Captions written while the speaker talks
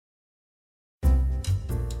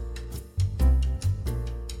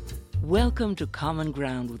Welcome to Common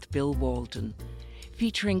Ground with Bill Walton,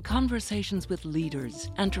 featuring conversations with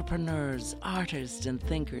leaders, entrepreneurs, artists, and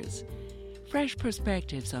thinkers. Fresh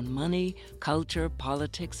perspectives on money, culture,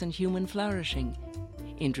 politics, and human flourishing.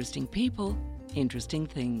 Interesting people, interesting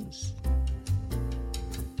things.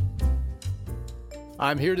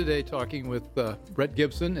 I'm here today talking with Brett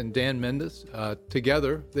Gibson and Dan Mindus.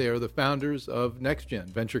 Together, they are the founders of NextGen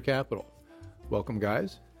Venture Capital. Welcome,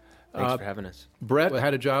 guys. Thanks for having us. Brett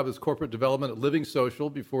had a job as corporate development at Living Social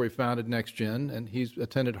before he founded NextGen, and he's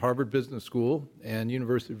attended Harvard Business School and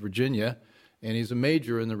University of Virginia, and he's a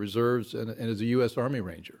major in the reserves and is a U.S. Army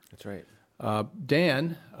Ranger. That's right.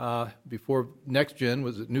 Dan, before NextGen,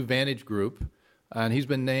 was at New Vantage Group, and he's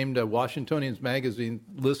been named a Washingtonians Magazine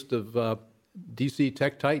list of DC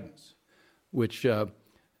Tech Titans, which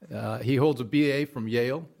he holds a BA from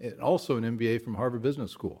Yale and also an MBA from Harvard Business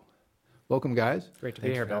School. Welcome, guys. Great to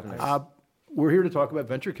be here, Bill. We're here to talk about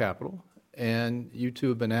venture capital, and you two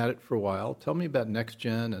have been at it for a while. Tell me about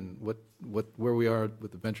NextGen and where we are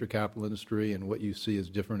with the venture capital industry and what you see as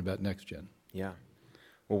different about NextGen. Yeah.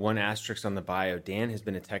 Well, one asterisk on the bio, Dan has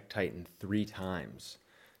been a Tech Titan 3 times.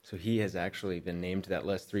 So he has actually been named to that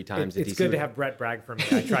list 3 times. It's good to have Brett brag for me.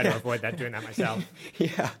 I try to avoid doing that myself.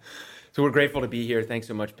 Yeah. So we're grateful to be here. Thanks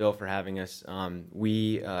so much, Bill, for having us.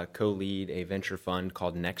 We co-lead a venture fund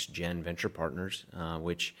called NextGen Venture Partners,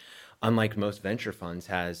 which, unlike most venture funds,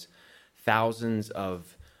 has thousands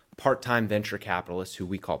of part-time venture capitalists who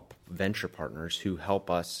we call venture partners who help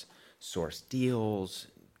us source deals,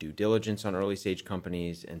 due diligence on early-stage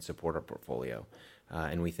companies, and support our portfolio.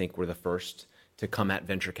 And we think we're the first to come at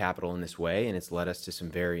venture capital in this way, and it's led us to some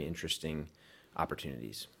very interesting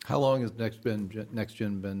opportunities. How long has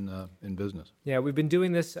NextGen been in business? Yeah, we've been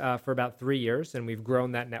doing this for about 3 years, and we've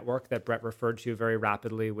grown that network that Brett referred to very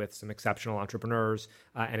rapidly with some exceptional entrepreneurs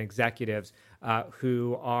and executives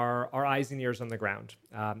who are our eyes and ears on the ground.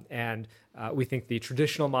 And we think the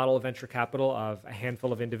traditional model of venture capital of a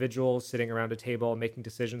handful of individuals sitting around a table making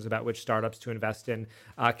decisions about which startups to invest in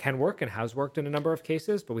can work and has worked in a number of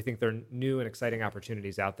cases, but we think there are new and exciting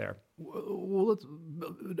opportunities out there. Well,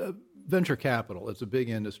 venture capital, it's a big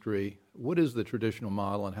industry. What is the traditional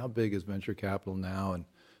model, and how big is venture capital now, and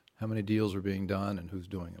how many deals are being done, and who's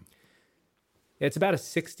doing them? It's about a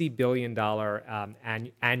 $60 billion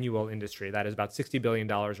annual industry. That is, about $60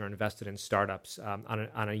 billion are invested in startups on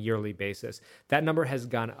a yearly basis. That number has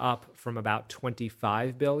gone up from about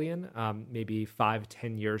 $25 billion, maybe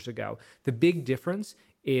 5-10 years ago. The big difference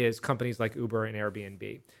is companies like Uber and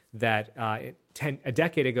Airbnb that a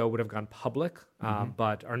decade ago would have gone public,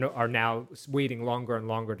 but are now waiting longer and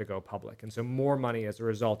longer to go public. And so more money as a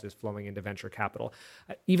result is flowing into venture capital.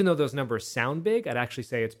 Even though those numbers sound big, I'd actually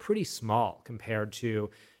say it's pretty small compared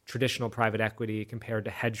to traditional private equity, compared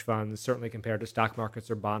to hedge funds, certainly compared to stock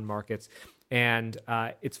markets or bond markets. And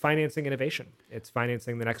it's financing innovation. It's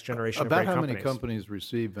financing the next generation of great companies. About how many companies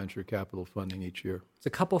receive venture capital funding each year? It's a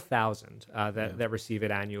couple thousand that receive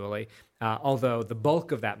it annually, although the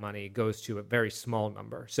bulk of that money goes to a very small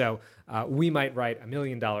number. So we might write $1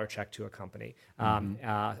 million check to a company.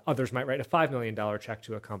 Others might write a $5 million check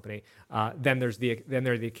to a company. Then there's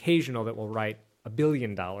the occasional that will write $1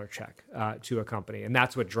 billion check to a company, and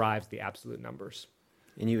that's what drives the absolute numbers.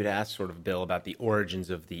 And you had asked sort of, Bill, about the origins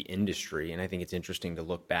of the industry, and I think it's interesting to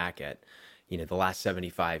look back at, the last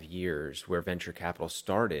 75 years where venture capital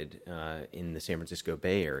started in the San Francisco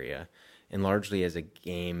Bay Area, and largely as a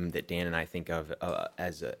game that Dan and I think of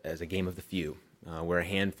as a game of the few, where a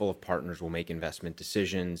handful of partners will make investment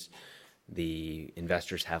decisions. The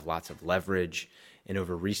investors have lots of leverage, and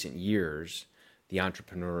over recent years, the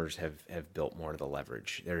entrepreneurs have built more of the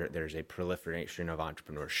leverage. There's a proliferation of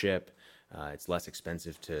entrepreneurship. It's less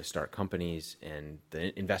expensive to start companies, and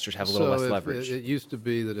the investors have a little less leverage. It used to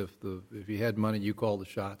be that if you had money, you call the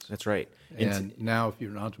shots. That's right. And now if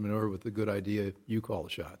you're an entrepreneur with a good idea, you call the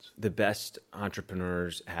shots. The best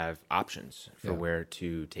entrepreneurs have options for where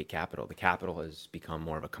to take capital. The capital has become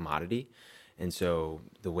more of a commodity. And so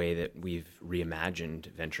the way that we've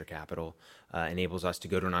reimagined venture capital enables us to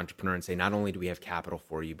go to an entrepreneur and say, not only do we have capital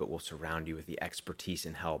for you, but we'll surround you with the expertise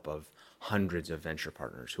and help of hundreds of venture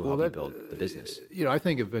partners who help you build the business. I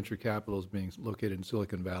think of venture capital as being located in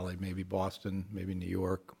Silicon Valley, maybe Boston, maybe New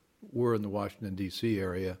York. We're in the Washington, D.C.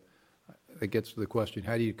 area. It gets to the question,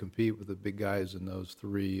 how do you compete with the big guys in those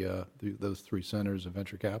three centers of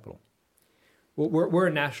venture capital? Well, we're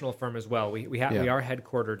a national firm as well. We are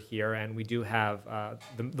headquartered here, and we do have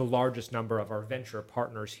the largest number of our venture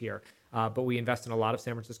partners here. But we invest in a lot of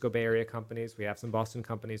San Francisco Bay Area companies. We have some Boston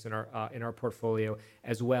companies in our portfolio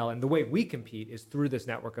as well. And the way we compete is through this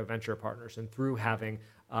network of venture partners and through having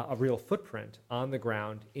a real footprint on the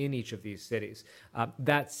ground in each of these cities.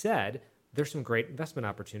 That said, there's some great investment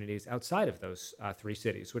opportunities outside of those three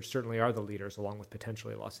cities, which certainly are the leaders, along with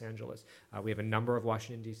potentially Los Angeles. We have a number of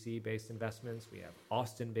Washington, D.C. based investments. We have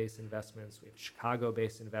Austin-based investments. We have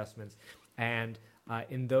Chicago-based investments. And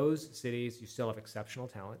in those cities, you still have exceptional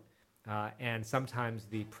talent. And sometimes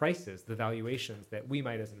the prices, the valuations that we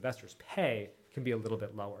might as investors pay can be a little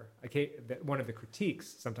bit lower. One of the critiques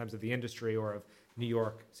sometimes of the industry or of New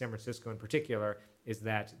York, San Francisco in particular, is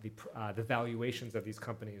that the valuations of these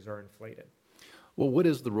companies are inflated. Well, what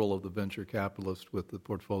is the role of the venture capitalist with the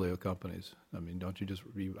portfolio companies? I mean, don't you just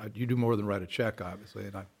you do more than write a check, obviously,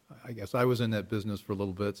 and I guess I was in that business for a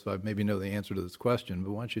little bit, so I maybe know the answer to this question.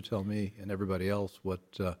 But why don't you tell me and everybody else what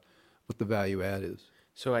the value add is?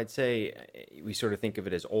 So I'd say we sort of think of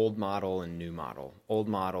it as old model and new model. Old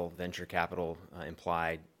model, venture capital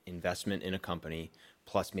implied investment in a company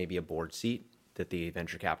plus maybe a board seat that the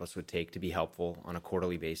venture capitalist would take to be helpful on a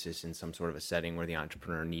quarterly basis in some sort of a setting where the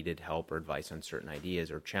entrepreneur needed help or advice on certain ideas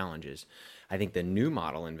or challenges. I think the new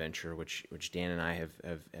model in venture, which Dan and I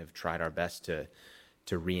have tried our best to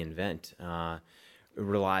reinvent,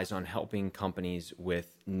 relies on helping companies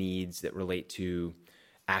with needs that relate to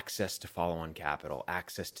access to follow-on capital,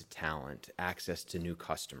 access to talent, access to new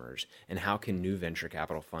customers, and how can new venture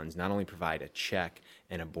capital funds not only provide a check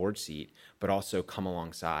and a board seat, but also come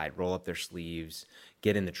alongside, roll up their sleeves,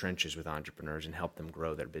 get in the trenches with entrepreneurs and help them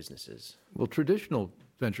grow their businesses. Well, traditional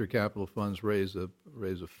venture capital funds raise a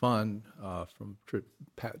fund from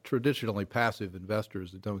traditionally passive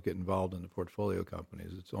investors that don't get involved in the portfolio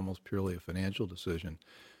companies. It's almost purely a financial decision.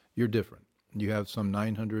 You're different. You have some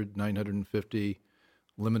 950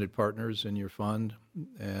 limited partners in your fund,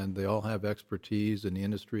 and they all have expertise in the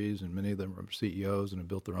industries, and many of them are CEOs and have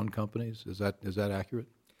built their own companies. Is that accurate?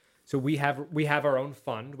 So we have our own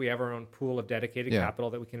fund. We have our own pool of dedicated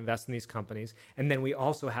capital that we can invest in these companies. And then we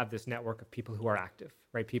also have this network of people who are active,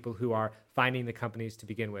 right? People who are finding the companies to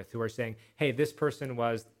begin with, who are saying, hey, this person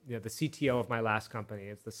was the CTO of my last company.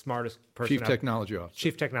 It's the smartest person.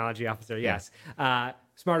 Chief Technology Officer, yes.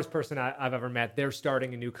 Smartest person I've ever met. They're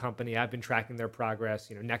starting a new company. I've been tracking their progress.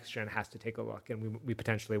 NextGen has to take a look, and we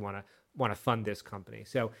potentially want to fund this company.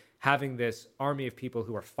 So having this army of people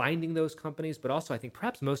who are finding those companies, but also I think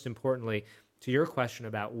perhaps most importantly, to your question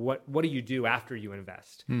about what do you do after you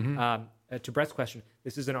invest? Mm-hmm. To Brett's question,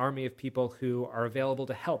 this is an army of people who are available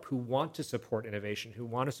to help, who want to support innovation, who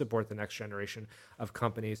want to support the next generation of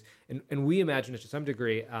companies. And we imagine it to some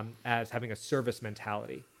degree as having a service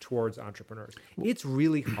mentality towards entrepreneurs. It's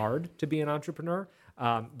really hard to be an entrepreneur.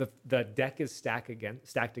 The deck is stacked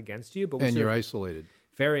against you. But you're isolated.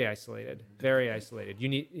 Very isolated, very isolated. You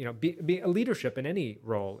need, be a leadership in any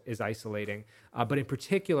role is isolating, but in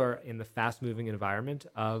particular in the fast-moving environment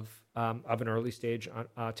of an early-stage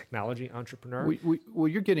technology entrepreneur. Well,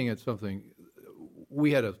 you're getting at something.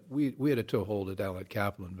 We had a toehold at Allied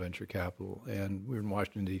Capital and Venture Capital, and we were in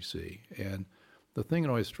Washington D.C. And the thing that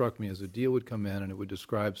always struck me is a deal would come in and it would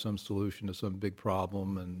describe some solution to some big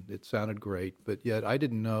problem, and it sounded great, but yet I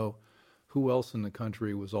didn't know who else in the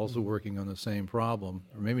country was also working on the same problem,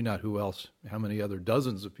 or maybe not who else, how many other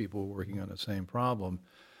dozens of people were working on the same problem.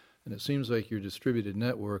 And it seems like your distributed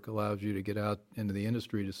network allows you to get out into the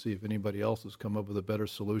industry to see if anybody else has come up with a better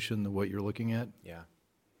solution than what you're looking at.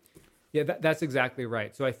 Yeah, that's exactly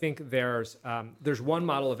right. So I think there's one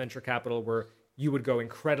model of venture capital where you would go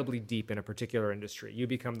incredibly deep in a particular industry. You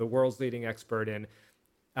become the world's leading expert in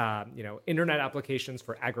internet applications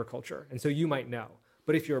for agriculture, and so you might know.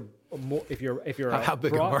 But if you're how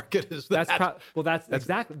big a market is that? That's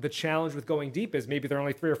exactly the challenge with going deep is maybe there are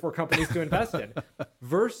only 3 or 4 companies to invest in,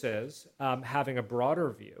 versus having a broader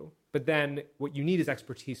view. But then what you need is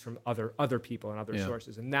expertise from other people and other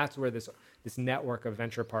sources, and that's where this network of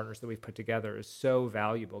venture partners that we've put together is so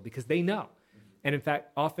valuable because they know. And in fact,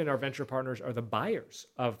 often our venture partners are the buyers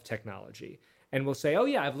of technology. And we'll say, oh,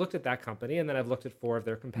 yeah, I've looked at that company, and then I've looked at 4 of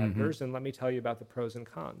their competitors, and let me tell you about the pros and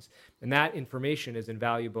cons. And that information is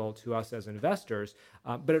invaluable to us as investors,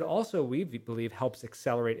 but it also, we believe, helps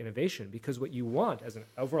accelerate innovation, because what you want as an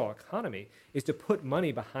overall economy is to put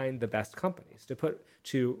money behind the best companies,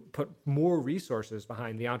 to put more resources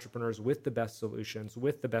behind the entrepreneurs with the best solutions,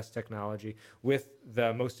 with the best technology, with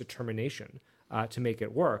the most determination to make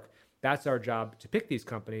it work. That's our job, to pick these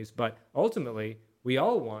companies, but ultimately, we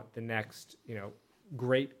all want the next,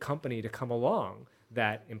 great company to come along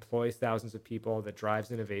that employs thousands of people, that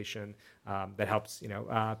drives innovation, that helps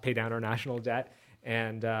pay down our national debt,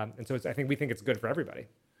 and so we think it's good for everybody.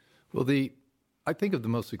 Well, I think of the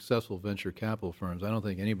most successful venture capital firms. I don't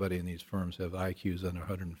think anybody in these firms have IQs under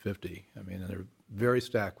 150. I mean, they're very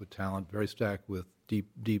stacked with talent, very stacked with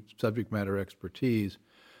deep subject matter expertise.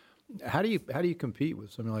 How do you compete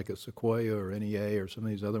with something like a Sequoia or NEA or some of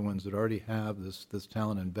these other ones that already have this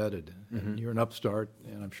talent embedded? And you're an upstart,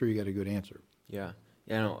 and I'm sure you got a good answer. Yeah.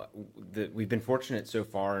 We've been fortunate so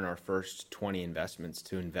far in our first 20 investments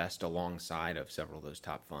to invest alongside of several of those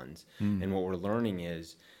top funds. And what we're learning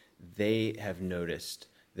is they have noticed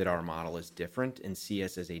that our model is different and see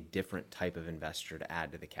us as a different type of investor to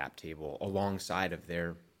add to the cap table alongside of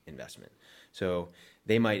their investment. So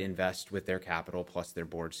they might invest with their capital plus their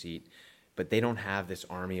board seat, but they don't have this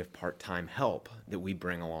army of part-time help that we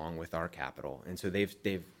bring along with our capital. And so they've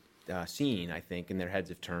seen, I think, and their heads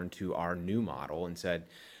have turned to our new model and said,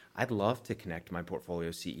 I'd love to connect my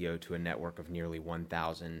portfolio CEO to a network of nearly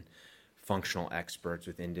 1,000 functional experts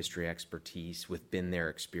with industry expertise, with been there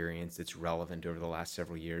experience that's relevant over the last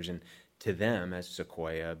several years. And to them as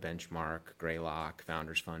Sequoia, Benchmark, Greylock,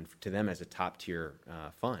 Founders Fund, to them as a top tier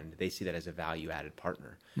fund, they see that as a value added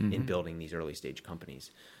partner in building these early stage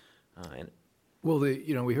companies. Well, we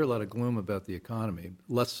hear a lot of gloom about the economy,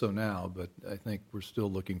 less so now, but I think we're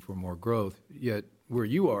still looking for more growth. Yet where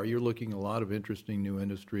you are, you're looking at a lot of interesting new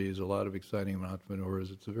industries, a lot of exciting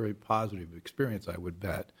entrepreneurs. It's a very positive experience, I would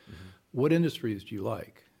bet. What industries do you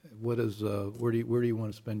like? Where do you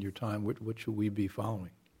want to spend your time? What should we be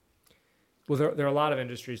following? Well, there are a lot of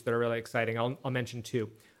industries that are really exciting. I'll mention two.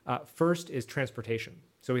 First is transportation.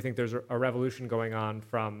 So we think there's a revolution going on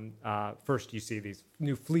from, first you see these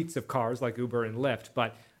new fleets of cars like Uber and Lyft,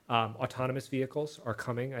 but autonomous vehicles are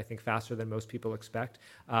coming, I think, faster than most people expect.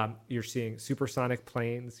 You're seeing supersonic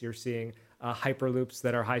planes. You're seeing hyperloops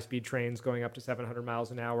that are high-speed trains going up to 700 miles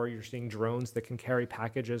an hour. You're seeing drones that can carry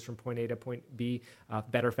packages from point A to point B,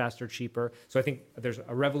 better, faster, cheaper. So I think there's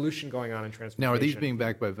a revolution going on in transportation. Now, are these being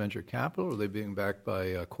backed by venture capital, or are they being backed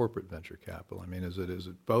by corporate venture capital? I mean, is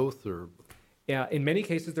it both, or? Yeah, in many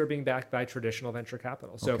cases, they're being backed by traditional venture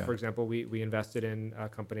capital. So, for example, we invested in a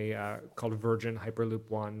company called Virgin Hyperloop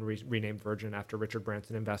One, renamed Virgin after Richard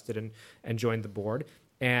Branson invested in and joined the board.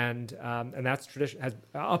 And that's tradition.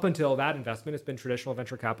 Up until that investment, it's been traditional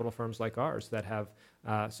venture capital firms like ours that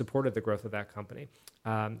have supported the growth of that company.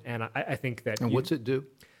 And I think that. And what's it do?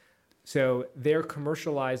 So they're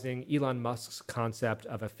commercializing Elon Musk's concept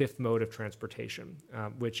of a fifth mode of transportation,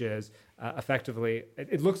 which is effectively,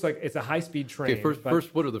 it looks like it's a high-speed train. Okay,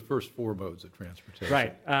 first, what are the first four modes of transportation?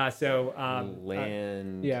 Right.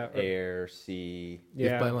 Land, air, sea,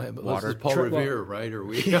 if by land, water. This is Paul Revere, right? Or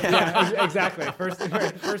we? Yeah, exactly. First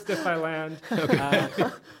if by land. Okay.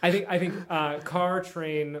 I think car,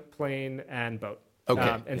 train, plane, and boat.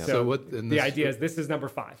 Okay. So the idea is this is number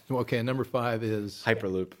 5. Okay, and number 5 is?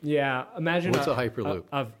 Hyperloop. Yeah. Imagine what's a Hyperloop?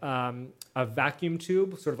 A vacuum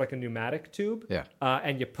tube, sort of like a pneumatic tube. Yeah.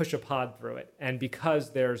 And you push a pod through it. And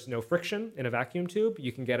because there's no friction in a vacuum tube,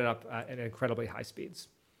 you can get it up at incredibly high speeds.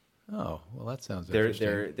 Oh, well, that sounds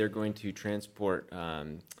interesting. They're going to transport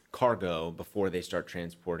cargo before they start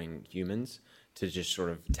transporting humans to just sort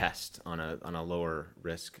of test on a lower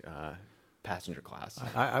risk passenger class.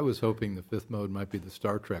 I was hoping the fifth mode might be the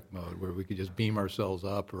Star Trek mode, where we could just beam ourselves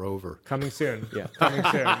up or over. Coming soon. Yeah, coming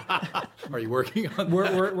soon. Are you working on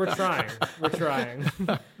that? We're trying. We're trying.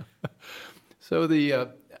 So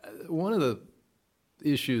one of the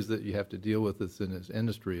issues that you have to deal with in this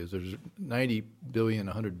industry is there's 90 billion,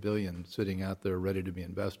 100 billion sitting out there ready to be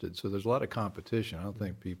invested. So there's a lot of competition. I don't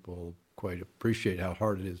think people quite appreciate how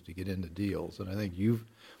hard it is to get into deals. And I think you've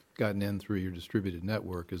gotten in through your distributed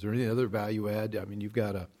network. Is there any other value add? I mean, you've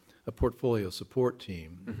got a portfolio support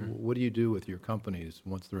team. What do you do with your companies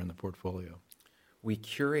once they're in the portfolio? We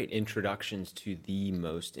curate introductions to the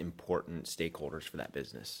most important stakeholders for that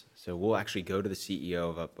business. So we'll actually go to the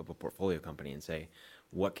CEO of a portfolio company and say,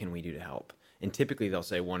 what can we do to help? And typically they'll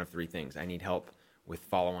say one of 3 things. I need help with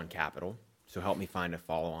follow-on capital. So help me find a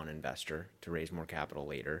follow-on investor to raise more capital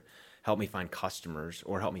later. Help me find customers,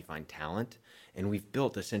 or help me find talent. And we've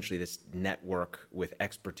built essentially this network with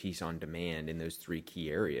expertise on demand in those 3 key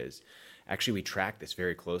areas. Actually, we track this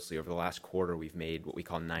very closely. Over the last quarter, we've made what we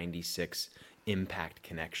call 96 impact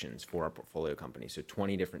connections for our portfolio companies. So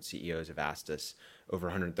 20 different CEOs have asked us over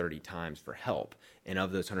 130 times for help. And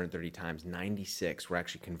of those 130 times, 96 we're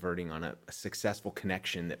actually converting on a successful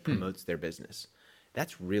connection that promotes their business.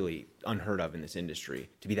 That's really unheard of in this industry,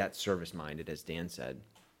 to be that service-minded, as Dan said.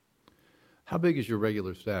 How big is your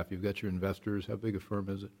regular staff? You've got your investors. How big a firm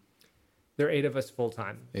is it? There are 8 of us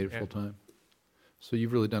full-time. 8 full-time. So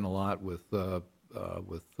you've really done a lot with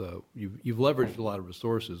you've leveraged a lot of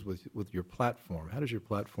resources with your platform. How does your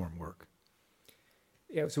platform work?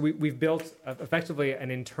 Yeah, so we've built effectively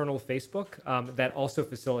an internal Facebook that also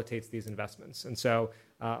facilitates these investments. And so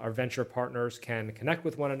our venture partners can connect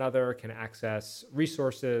with one another, can access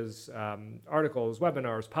resources, articles,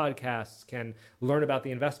 webinars, podcasts, can learn about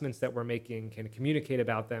the investments that we're making, can communicate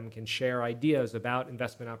about them, can share ideas about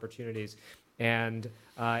investment opportunities. And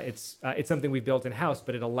it's something we've built in-house,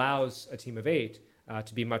 but it allows a team of 8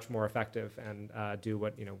 to be much more effective and do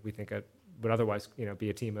what we think would otherwise be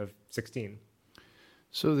a team of 16.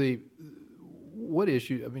 So what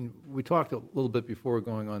issue? I mean, we talked a little bit before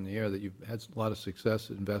going on the air that you've had a lot of success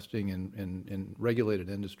investing in regulated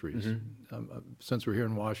industries. Mm-hmm. Since we're here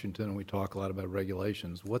in Washington and we talk a lot about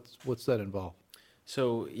regulations, what's that involve?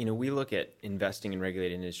 So we look at investing in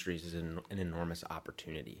regulated industries as an enormous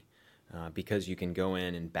opportunity because you can go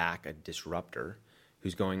in and back a disruptor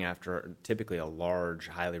who's going after typically a large,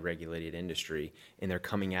 highly regulated industry, and they're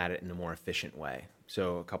coming at it in a more efficient way.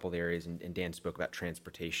 So a couple of areas, and Dan spoke about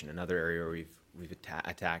transportation. Another area where we've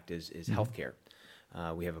attacked is mm-hmm. healthcare.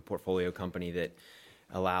 We have a portfolio company that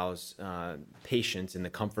allows patients in the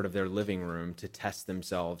comfort of their living room to test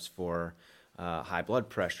themselves for high blood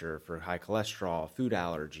pressure, for high cholesterol, food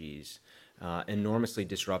allergies, enormously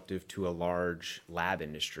disruptive to a large lab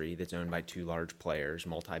industry that's owned by 2 large players,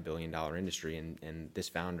 multi-billion-dollar industry, and this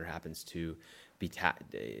founder happens to be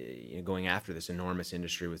going after this enormous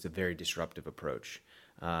industry with a very disruptive approach.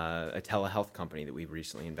 A telehealth company that we've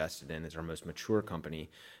recently invested in is our most mature company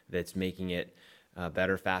that's making it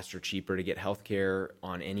better, faster, cheaper to get healthcare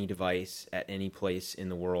on any device at any place in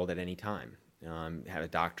the world at any time. Have a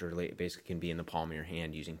doctor basically can be in the palm of your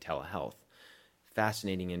hand using telehealth.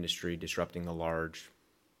 Fascinating industry, disrupting the large,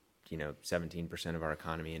 17% of our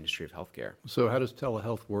economy industry of healthcare. So how does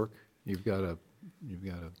telehealth work? You've got a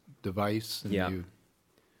device. And yeah.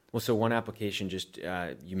 Well, so one application, just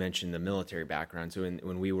you mentioned the military background. So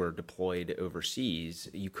when we were deployed overseas,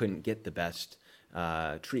 you couldn't get the best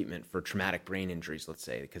treatment for traumatic brain injuries, let's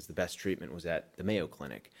say, because the best treatment was at the Mayo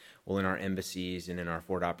Clinic. Well, in our embassies and in our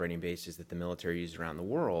forward operating bases that the military used around the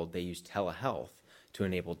world, they use telehealth to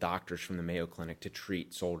enable doctors from the Mayo Clinic to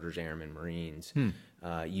treat soldiers, airmen, Marines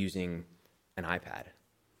using an iPad.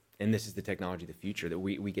 And this is the technology of the future that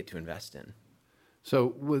we get to invest in.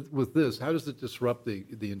 So with this, how does it disrupt the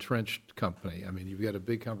entrenched company? I mean, you've got a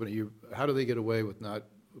big company. How do they get away with not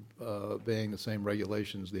obeying the same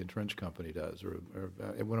regulations the entrenched company does? Or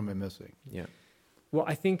what am I missing? Yeah. Well,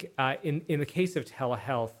 I think in the case of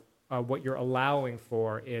telehealth, what you're allowing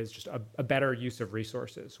for is just a better use of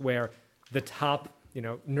resources, where the top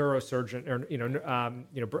neurosurgeon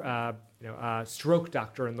or stroke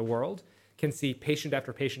doctor in the world can see patient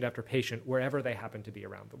after patient after patient wherever they happen to be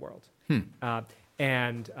around the world.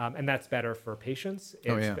 And that's better for patients.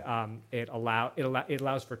 It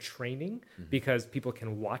allows for training because people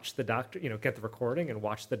can watch the doctor, get the recording and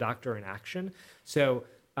watch the doctor in action. So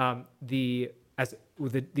the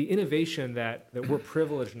innovation that we're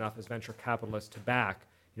privileged enough as venture capitalists to back,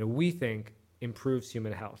 we think improves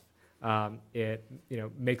human health. It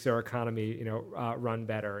makes our economy run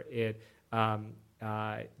better. It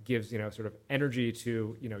gives sort of energy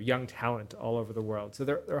to young talent all over the world. So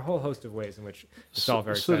there are a whole host of ways in which it's all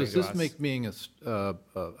very exciting to us. So does this make being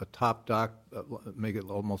a top doc make it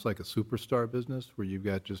almost like a superstar business where you've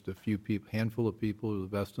got just a handful of people who are the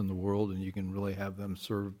best in the world, and you can really have them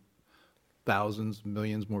serve thousands,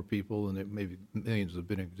 millions more people, and it maybe millions is a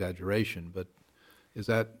bit of exaggeration, but is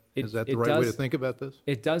that the right way to think about this?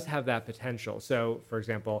 It does have that potential. So, for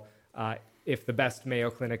example, if the best Mayo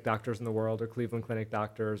Clinic doctors in the world or Cleveland Clinic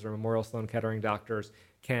doctors or Memorial Sloan Kettering doctors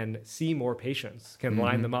can see more patients, can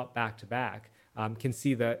line them up back to back, can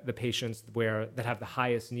see the patients that have the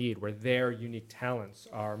highest need, where their unique talents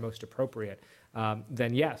are most appropriate,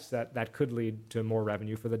 then yes, that could lead to more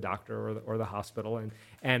revenue for the doctor or the hospital.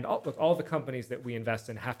 And all the companies that we invest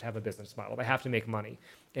in have to have a business model. They have to make money,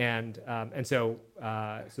 and so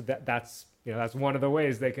that's one of the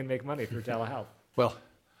ways they can make money through telehealth. Well,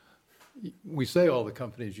 we say all the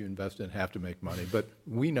companies you invest in have to make money, but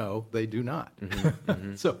we know they do not.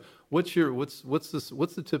 So what's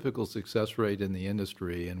the typical success rate in the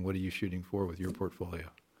industry, and what are you shooting for with your portfolio?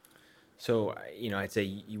 So, I'd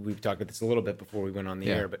say we've talked about this a little bit before we went on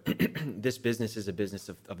the air, but this business is a business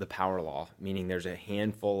of the power law, meaning there's a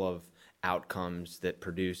handful of outcomes that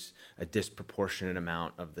produce a disproportionate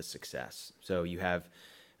amount of the success. So you have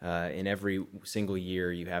in every single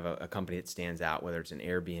year, you have a company that stands out, whether it's an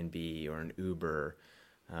Airbnb or an Uber,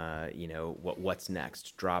 what's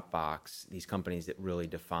next, Dropbox, these companies that really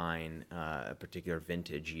define a particular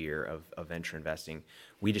vintage year of venture investing.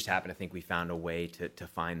 We just happen to think we found a way to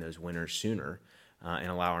find those winners sooner and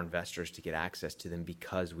allow our investors to get access to them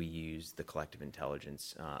because we use the collective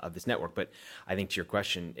intelligence of this network. But I think to your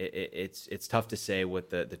question, it's tough to say what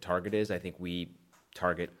the target is. I think we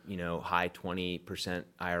target high 20%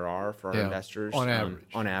 IRR for our investors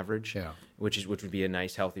on average, which would be a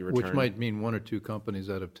nice healthy return. Which might mean 1 or 2 companies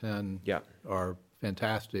out of 10 are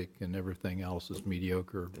fantastic and everything else is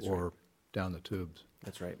mediocre down the tubes.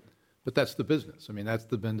 That's right. But that's the business. I mean, that's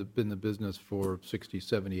been the business for 60,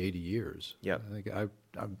 70, 80 years. Yeah. I think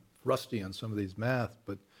I'm rusty on some of these math,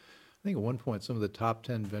 but I think at one point some of the top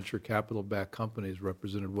 10 venture capital-backed companies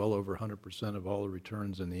represented well over 100% of all the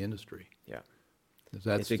returns in the industry. Yeah.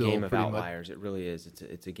 It's a game of outliers. It really is.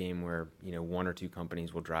 It's a game where 1 or 2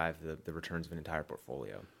 companies will drive the returns of an entire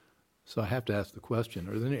portfolio. So I have to ask the question: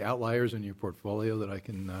 are there any outliers in your portfolio that I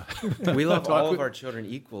can? We love all of our children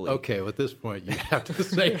equally. Okay, well, at this point, you have to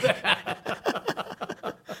say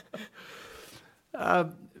that.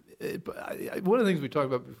 One of the things we talked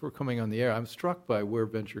about before coming on the air, I'm struck by where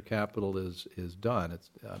venture capital is done. It's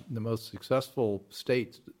the most successful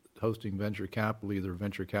states hosting venture capital, either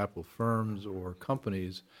venture capital firms or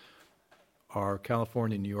companies, are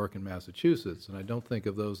California, New York, and Massachusetts, and I don't think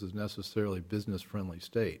of those as necessarily business-friendly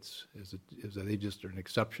states. Is they just an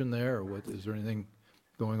exception there, or what? Is there anything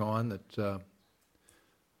going on that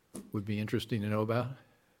would be interesting to know about?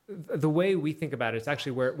 The way we think about it, it's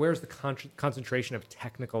actually where's the concentration of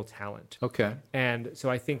technical talent. Okay. And so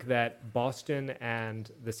I think that Boston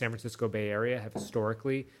and the San Francisco Bay Area have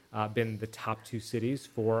historically been the top 2 cities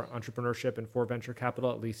for entrepreneurship and for venture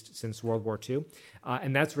capital, at least since World War II.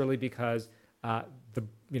 And that's really because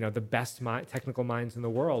the best technical minds in the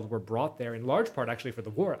world were brought there in large part actually for the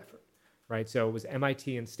war effort, right? So it was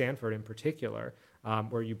MIT and Stanford in particular,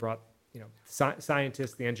 where you brought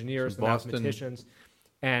scientists, the engineers, the mathematicians.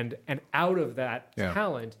 And out of that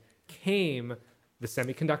talent came the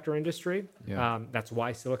semiconductor industry. That's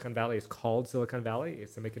why Silicon Valley is called Silicon Valley.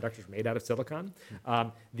 Semiconductors made out of silicon.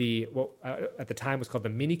 At the time was called the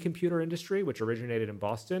mini computer industry, which originated in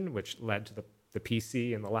Boston, which led to the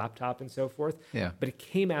PC and the laptop and so forth. But it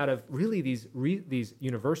came out of really these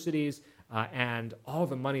universities and all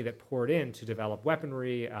the money that poured in to develop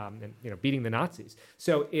weaponry and beating the Nazis.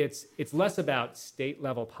 So it's less about state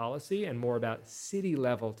level policy and more about city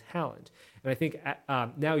level talent. And I think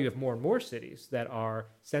now you have more and more cities that are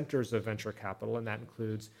centers of venture capital, and that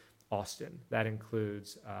includes Austin, that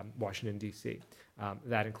includes Washington, D.C.,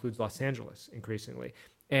 that includes Los Angeles increasingly.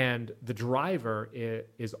 And the driver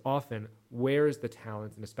is often where is the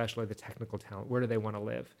talent, and especially the technical talent, where do they want to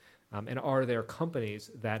live? And are there companies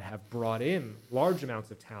that have brought in large amounts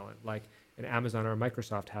of talent, like an Amazon or a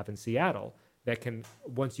Microsoft have in Seattle, that can,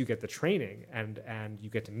 once you get the training and you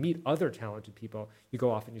get to meet other talented people, you go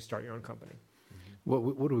off and you start your own company.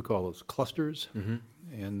 What do we call those? Clusters? Mm-hmm.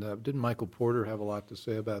 And didn't Michael Porter have a lot to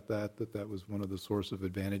say about that was one of the source of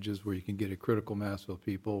advantages where you can get a critical mass of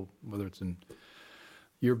people, whether it's in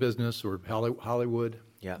your business or Hollywood.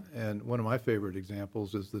 Yeah. And one of my favorite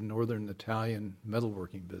examples is the Northern Italian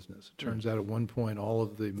metalworking business. It turns out at one point all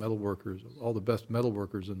of the metalworkers, all the best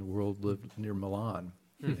metalworkers in the world lived near Milan.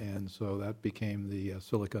 And so that became the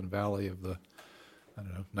Silicon Valley of the,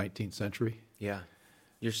 19th century. Yeah.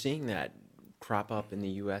 You're seeing that crop up in the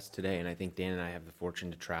U.S. today, and I think Dan and I have the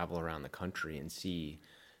fortune to travel around the country and see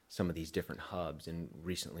some of these different hubs. And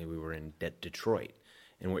recently we were in Detroit.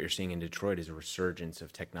 And what you're seeing in Detroit is a resurgence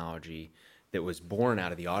of technology that was born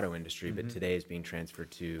out of the auto industry, but today is being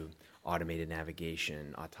transferred to automated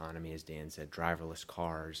navigation, autonomy, as Dan said, driverless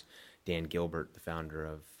cars. Dan Gilbert, the founder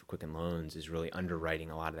of Quicken Loans, is really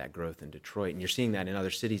underwriting a lot of that growth in Detroit. And you're seeing that in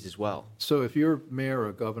other cities as well. So if you're mayor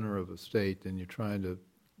or governor of a state and you're trying to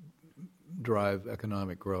drive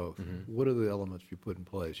economic growth, what are the elements you put in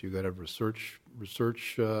place? You got to have research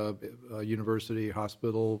university,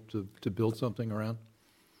 hospital to build something around?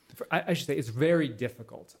 I should say it's very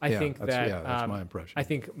difficult. I think that's my impression. I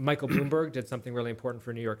think Michael Bloomberg did something really important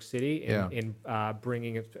for New York City in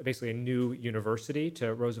bringing basically a new university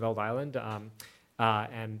to Roosevelt Island.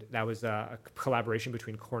 And that was a collaboration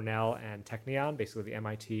between Cornell and Technion, basically the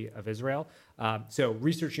MIT of Israel. So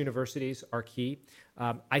research universities are key.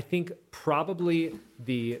 I think probably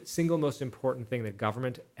the single most important thing that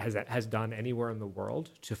government has done anywhere in the world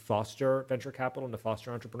to foster venture capital and to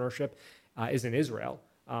foster entrepreneurship is in Israel.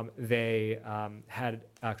 They had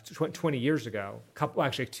 20 years ago,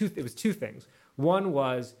 it was 2 things. One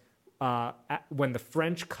was when the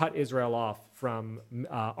French cut Israel off from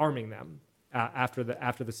arming them after the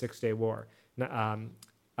 6-Day War.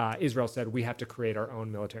 Israel said, we have to create our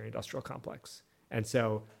own military-industrial complex. And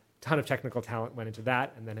so a ton of technical talent went into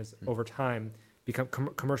that, and then has, over time, become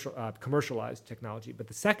commercialized technology. But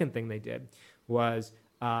the second thing they did was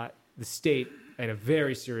the state, in a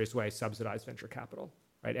very serious way, subsidized venture capital.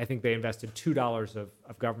 Right? I think they invested $2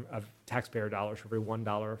 of taxpayer dollars for every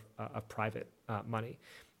 $1 of private money.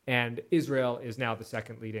 And Israel is now the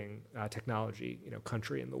second leading technology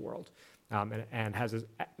country in the world, and has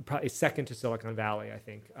probably second to Silicon Valley, I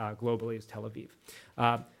think, globally, is Tel Aviv.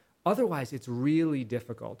 Otherwise, it's really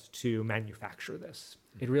difficult to manufacture this.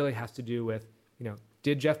 It really has to do with,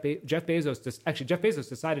 did Jeff Bezos Jeff Bezos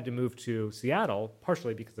decided to move to Seattle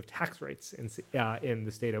partially because of tax rates in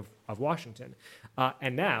the state of Washington,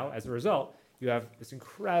 and now as a result, you have this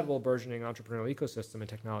incredible burgeoning entrepreneurial ecosystem and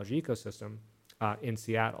technology ecosystem in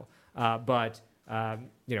Seattle. But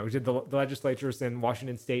did the legislatures in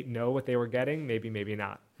Washington State know what they were getting? Maybe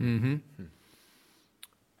not. Mm-hmm.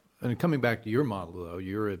 And coming back to your model, though,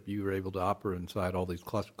 you were able to operate inside all these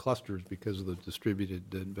clusters because of the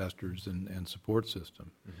distributed investors and support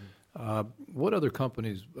system. Mm-hmm. What other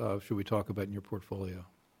companies should we talk about in your portfolio?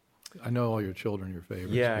 I know all your children are your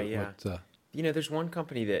favorites. Yeah. There's one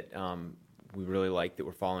company that we really like that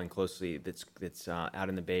we're following closely that's out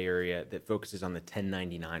in the Bay Area that focuses on the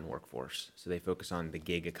 1099 workforce. So they focus on the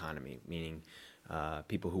gig economy, meaning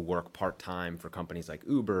people who work part-time for companies like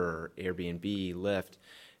Uber, Airbnb, Lyft.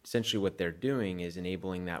 Essentially what they're doing is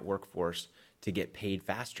enabling that workforce to get paid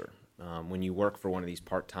faster. When you work for one of these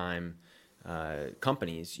part-time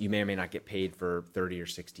companies, you may or may not get paid for 30 or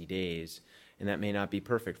 60 days, and that may not be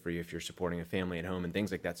perfect for you if you're supporting a family at home and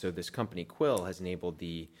things like that. So this company, Quill, has enabled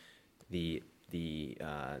the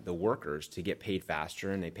workers to get paid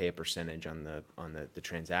faster, and they pay a percentage on the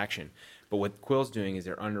transaction. But what Quill's doing is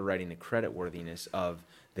they're underwriting the creditworthiness of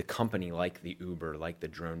the company, like the Uber, like the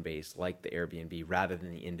drone base, like the Airbnb, rather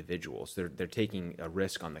than the individuals. They're taking a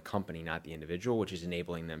risk on the company, not the individual, which is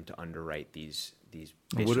enabling them to underwrite these.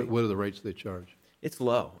 What are the rates they charge? It's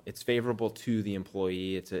low. It's favorable to the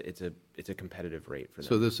employee. It's a competitive rate for them.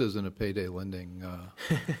 So this isn't a payday lending.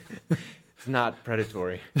 It's not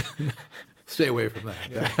predatory. Stay away from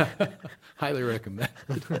that. Highly recommend.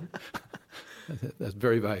 That's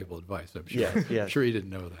very valuable advice, I'm sure. Yes. I'm sure you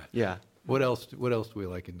didn't know that. Yeah. What else do we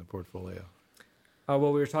like in the portfolio?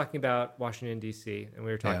 Well, we were talking about Washington, D.C., and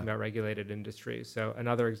we were talking about regulated industries. So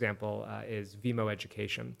another example is Vimo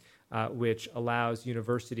Education, which allows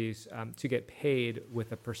universities to get paid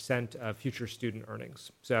with a percent of future student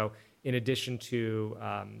earnings. So in addition to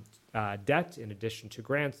debt, in addition to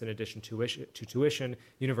grants, in addition to tuition,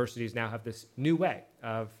 universities now have this new way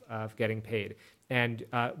of getting paid. And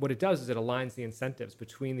what it does is it aligns the incentives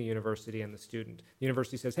between the university and the student. The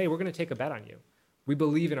university says, hey, we're going to take a bet on you. We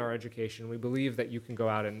believe in our education. We believe that you can go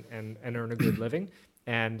out and earn a good living.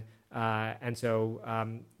 And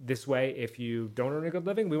so this way, if you don't earn a good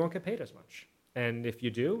living, we won't get paid as much. And if you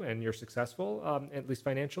do, and you're successful, at least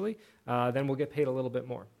financially, then we'll get paid a little bit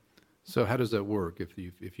more. So how does that work? If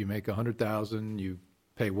you make $100,000, you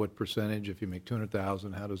pay what percentage? If you make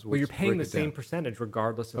 $200,000, how does it work? Well, you're paying the same percentage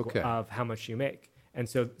regardless of how much you make. And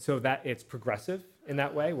so that it's progressive in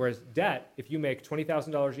that way. Whereas debt, if you make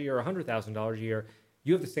 $20,000 a year or $100,000 a year,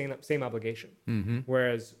 you have the same obligation. Mm-hmm.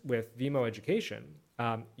 Whereas with Vimo Education,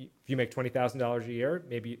 if you make $20,000 a year,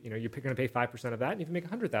 maybe you're going to pay 5% of that. And if you make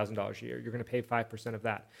 $100,000 a year, you're going to pay 5% of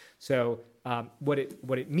that. So what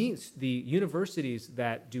it means, the universities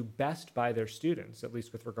that do best by their students, at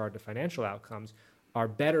least with regard to financial outcomes, are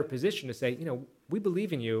better positioned to say, we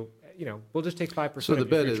believe in you. We'll just take 5%. So the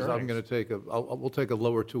bet is, earnings. I'm going to we'll take a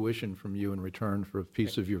lower tuition from you in return for a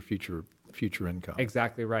piece of your future income.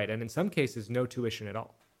 Exactly right, and in some cases, no tuition at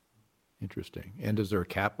all. Interesting. And is there a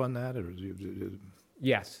cap on that, or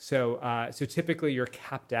Yes. So typically you're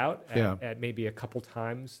capped out at maybe a couple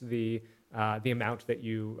times the amount that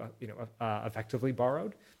you effectively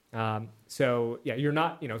borrowed. You're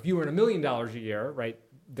not. If you earn $1 million a year, right?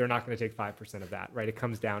 They're not going to take 5% of that, right? It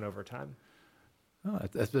comes down over time. Oh,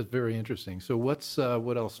 that's very interesting. So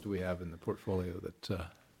what else do we have in the portfolio that?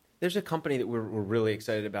 There's a company that we're really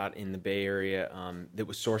excited about in the Bay Area that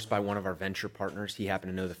was sourced by one of our venture partners. He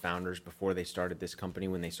happened to know the founders before they started this company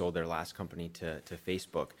when they sold their last company to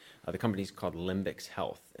Facebook. The company's called Limbix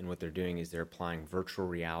Health, and what they're doing is they're applying virtual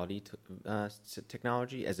reality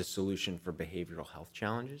technology as a solution for behavioral health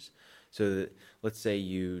challenges. So that, let's say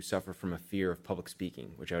you suffer from a fear of public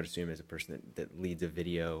speaking, which I would assume as a person that leads a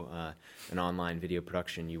video, an online video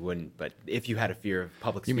production, you wouldn't. But if you had a fear of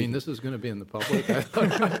public speaking. You mean this is going to be in the public? I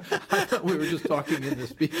thought we were just talking in the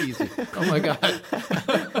speakeasy. Oh, my God.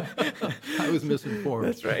 I was misinformed.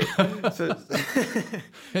 That's right. So,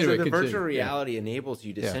 Anyway, the continue. virtual reality enables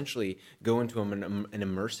you to essentially go into an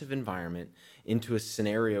immersive environment, into a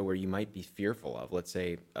scenario where you might be fearful of, let's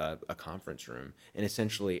say a conference room, and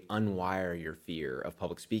essentially unwire your fear of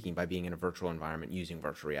public speaking by being in a virtual environment using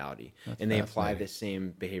virtual reality. And they apply this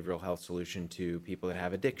same behavioral health solution to people that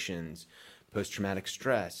have addictions, post-traumatic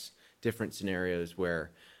stress, different scenarios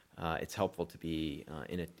where it's helpful to be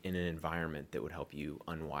in an environment that would help you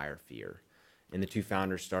unwire fear. And the two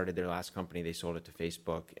founders started their last company. They sold it to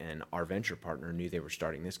Facebook, and our venture partner knew they were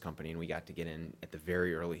starting this company, and we got to get in at the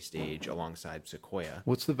very early stage alongside Sequoia.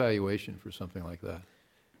 What's the valuation for something like that?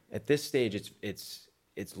 At this stage,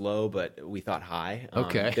 it's low, but we thought high.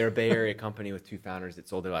 Okay. They're a Bay Area company with two founders that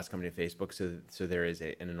sold their last company to Facebook, so there is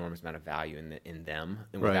an enormous amount of value in them.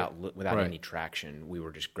 And without any traction, we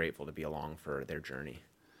were just grateful to be along for their journey.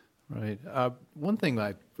 Right. One thing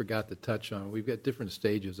I forgot to touch on, we've got different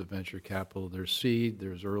stages of venture capital. There's seed,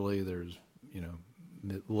 there's early, there's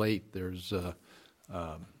late, there's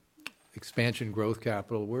expansion growth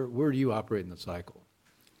capital. Where do you operate in the cycle?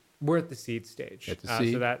 We're at the seed stage. At the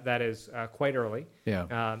seed? So that is quite early.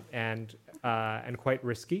 Yeah. And quite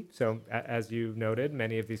risky. So as you noted,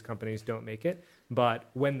 many of these companies don't make it. But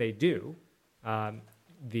when they do,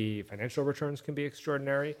 the financial returns can be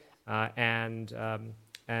extraordinary.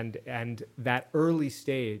 And that early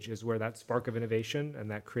stage is where that spark of innovation and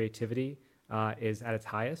that creativity is at its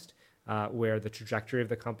highest, where the trajectory of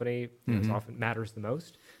the company often matters the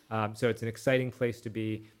most. So it's an exciting place to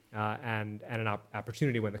be, and an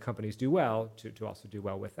opportunity when the companies do well to also do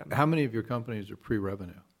well with them. How many of your companies are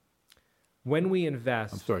pre-revenue? When we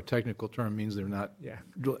invest... I'm sorry, technical term means they're not... Yeah.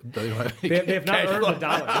 They have not earned a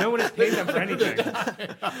dollar. No one has paid them for anything.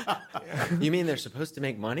 You mean they're supposed to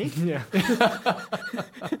make money? Yeah.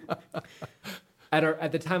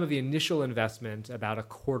 At the time of the initial investment, about a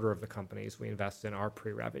quarter of the companies we invest in are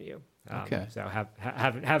pre-revenue. Okay. So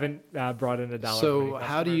haven't brought in a dollar. So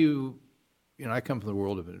how do you... I come from the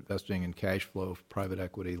world of investing in cash flow, private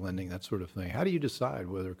equity, lending, that sort of thing. How do you decide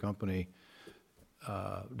whether a company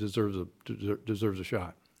deserves a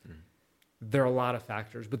shot? There are a lot of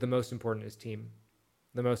factors, but the most important is team.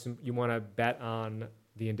 You want to bet on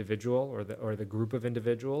the individual or the group of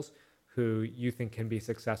individuals who you think can be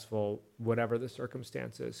successful, whatever the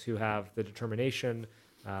circumstances, who have the determination,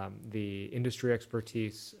 the industry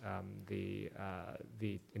expertise, the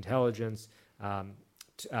intelligence,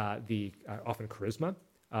 the often charisma,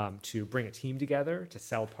 to bring a team together, to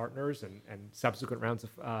sell partners and subsequent rounds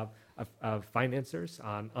of financiers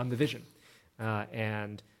on the vision.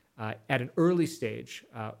 And at an early stage,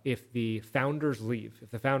 if the founders leave,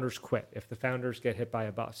 if the founders quit, if the founders get hit by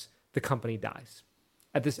a bus, the company dies.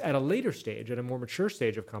 At a later stage, at a more mature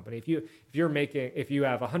stage of company, if you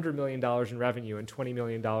have $100 million in revenue and $20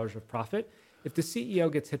 million of profit, if the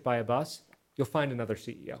CEO gets hit by a bus, you'll find another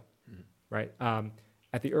CEO, right?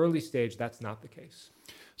 At the early stage, that's not the case.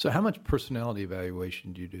 So how much personality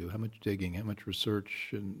evaluation do you do? How much digging? How much research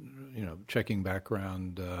and checking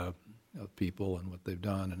background of people and what they've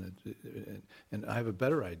done? And I have a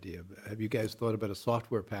better idea. Have you guys thought about a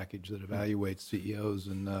software package that evaluates CEOs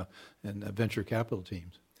and venture capital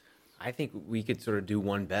teams? I think we could sort of do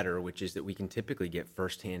one better, which is that we can typically get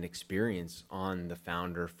firsthand experience on the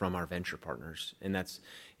founder from our venture partners. And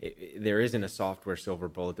there isn't a software silver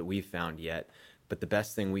bullet that we've found yet. But the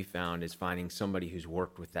best thing we found is finding somebody who's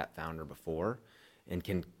worked with that founder before and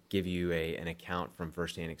can give you an account from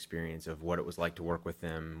firsthand experience of what it was like to work with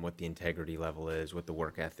them, what the integrity level is, what the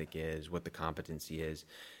work ethic is, what the competency is.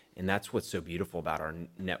 And that's what's so beautiful about our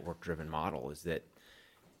network-driven model, is that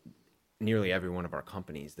nearly every one of our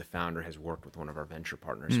companies, the founder has worked with one of our venture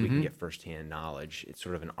partners. So we can get firsthand knowledge. It's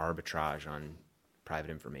sort of an arbitrage on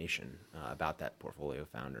private information about that portfolio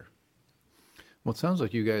founder. Well, it sounds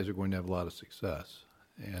like you guys are going to have a lot of success.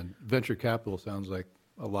 And venture capital sounds like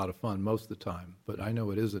a lot of fun most of the time, but I know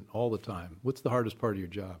it isn't all the time. What's the hardest part of your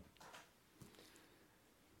job?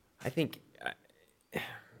 I think,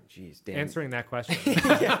 Dan. Answering that question.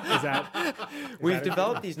 We've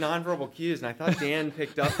developed these nonverbal cues, and I thought Dan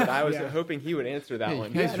picked up that I was hoping he would answer that one.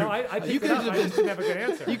 I picked it up. I just didn't have a good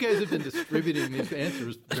answer. You guys have been distributing these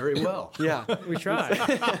answers very well. Yeah. We try.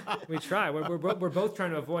 We're both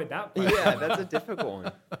trying to avoid that part. Yeah, that's a difficult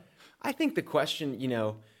one. I think the question,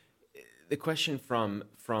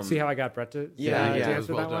 from see how I got Brett to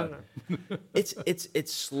answer that one?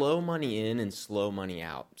 It's slow money in and slow money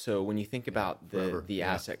out. So when you think about the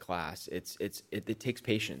asset class, it takes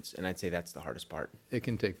patience, and I'd say that's the hardest part. It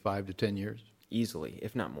can take 5 to 10 years. Easily,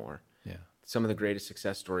 if not more. Yeah. Some of the greatest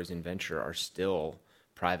success stories in venture are still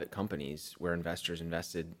private companies where investors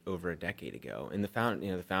invested over a decade ago, and the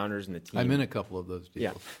founders and the team. I'm in a couple of those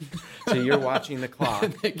deals. Yeah. So you're watching the clock.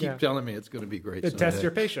 They keep telling me it's going to be great. It tests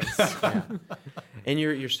your patience. Yeah. And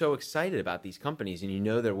you're so excited about these companies, and you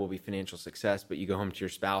know there will be financial success, but you go home to your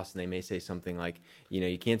spouse and they may say something like,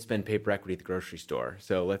 you can't spend paper equity at the grocery store,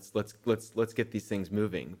 so let's get these things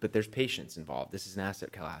moving. But there's patience involved. This is an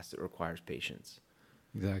asset class that requires patience.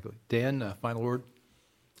 Exactly. Dan, final word?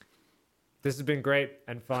 This has been great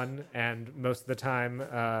and fun, and most of the time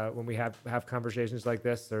when we have conversations like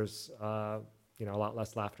this, there's a lot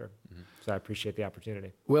less laughter. Mm-hmm. So I appreciate the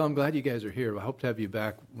opportunity. Well, I'm glad you guys are here. I hope to have you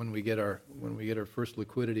back when we get our first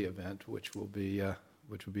liquidity event, which will be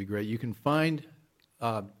great. You can find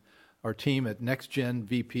our team at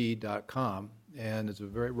nextgenvp.com, and it's a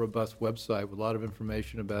very robust website with a lot of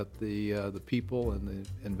information about the people and the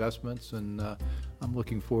investments, and I'm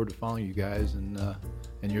looking forward to following you guys and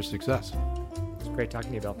your success. It's great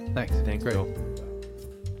talking to you, Bill. Thanks. Thanks, Great. Bill.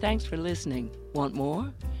 Thanks for listening. Want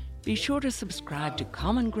more? Be sure to subscribe to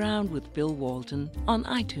Common Ground with Bill Walton on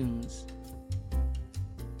iTunes.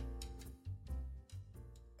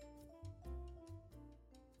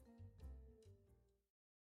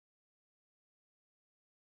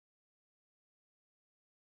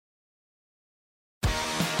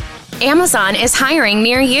 Amazon is hiring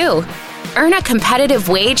near you. Earn a competitive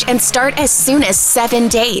wage and start as soon as 7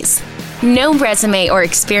 days. No resume or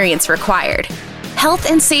experience required. Health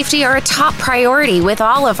and safety are a top priority with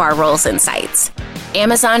all of our roles and sites.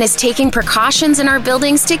 Amazon is taking precautions in our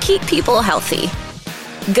buildings to keep people healthy.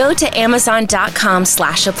 Go to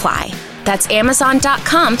amazon.com/apply. That's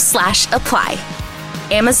amazon.com/apply.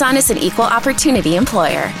 Amazon is an equal opportunity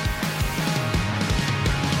employer.